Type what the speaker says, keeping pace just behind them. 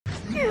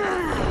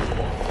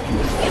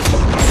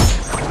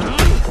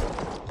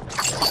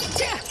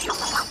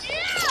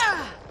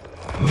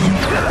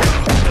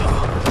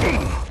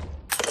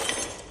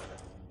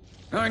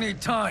need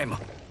time.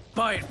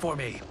 Buy it for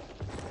me.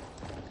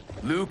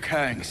 Liu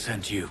Kang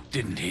sent you,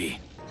 didn't he?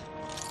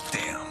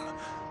 Damn.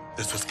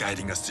 This was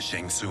guiding us to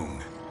Shang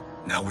Tsung.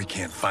 Now we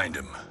can't find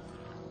him.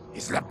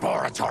 His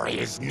laboratory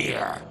is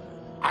near.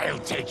 I'll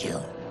take you.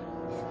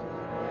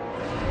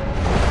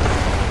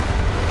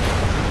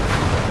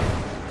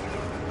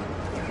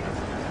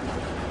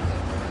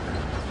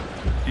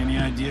 Any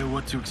idea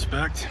what to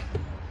expect?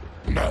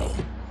 No.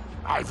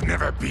 I've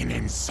never been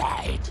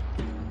inside.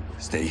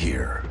 Stay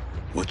here.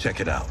 We'll check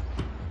it out.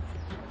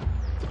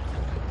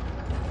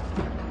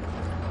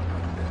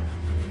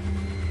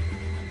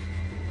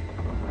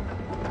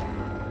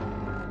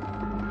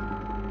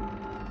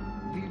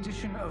 The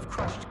addition of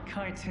crushed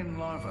chitin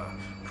larva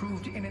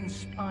proved an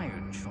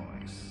inspired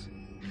choice.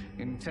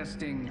 In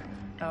testing,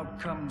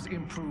 outcomes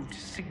improved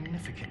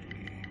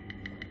significantly.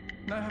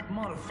 I have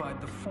modified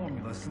the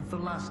formula since the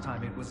last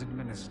time it was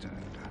administered.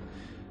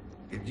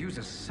 It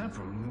uses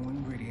several new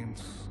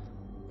ingredients.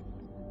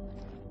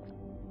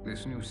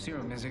 This new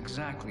serum is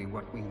exactly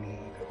what we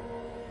need.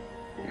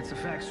 Its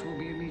effects will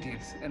be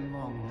immediate and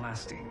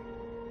long-lasting.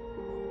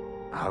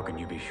 How can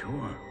you be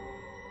sure?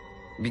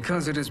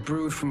 Because it is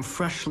brewed from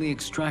freshly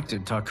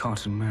extracted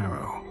Tarkatan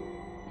marrow.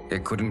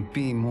 It couldn't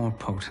be more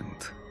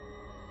potent.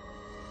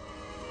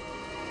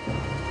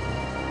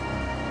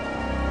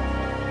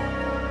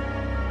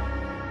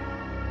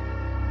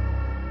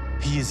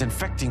 He is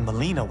infecting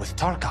Milena with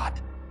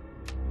Tarkat.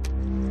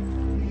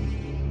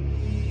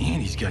 And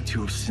he's got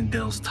two of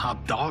Sindel's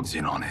top dogs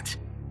in on it.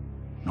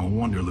 No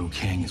wonder Liu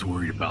Kang is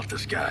worried about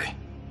this guy.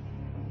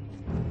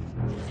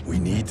 We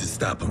need to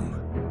stop him.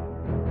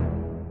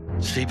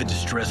 Save a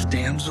distressed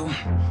damsel?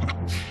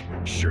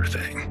 Sure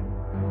thing.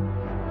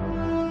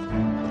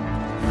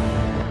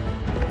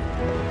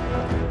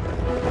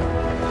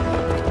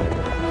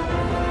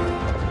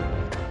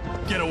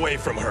 Get away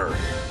from her.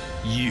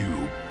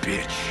 You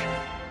bitch.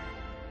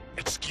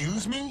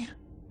 Excuse me?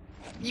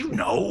 You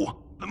know,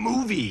 the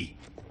movie.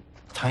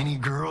 Tiny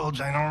girl,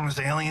 ginormous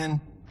alien.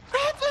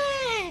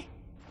 Bradley!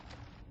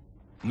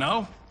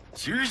 No?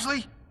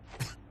 Seriously?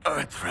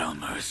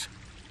 Earthrealmers.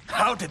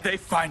 How did they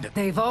find it?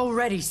 They've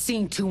already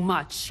seen too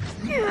much.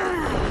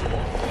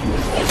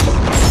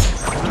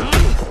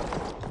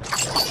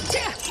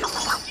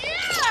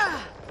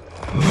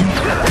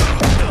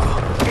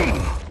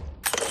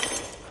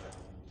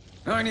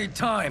 I need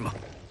time.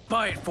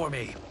 Buy it for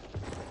me.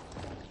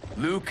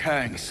 Liu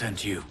Kang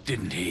sent you,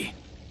 didn't he?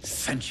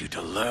 Sent you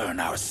to learn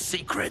our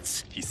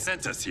secrets. He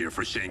sent us here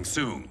for Shang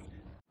Tsung,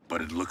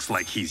 but it looks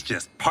like he's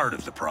just part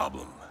of the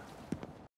problem.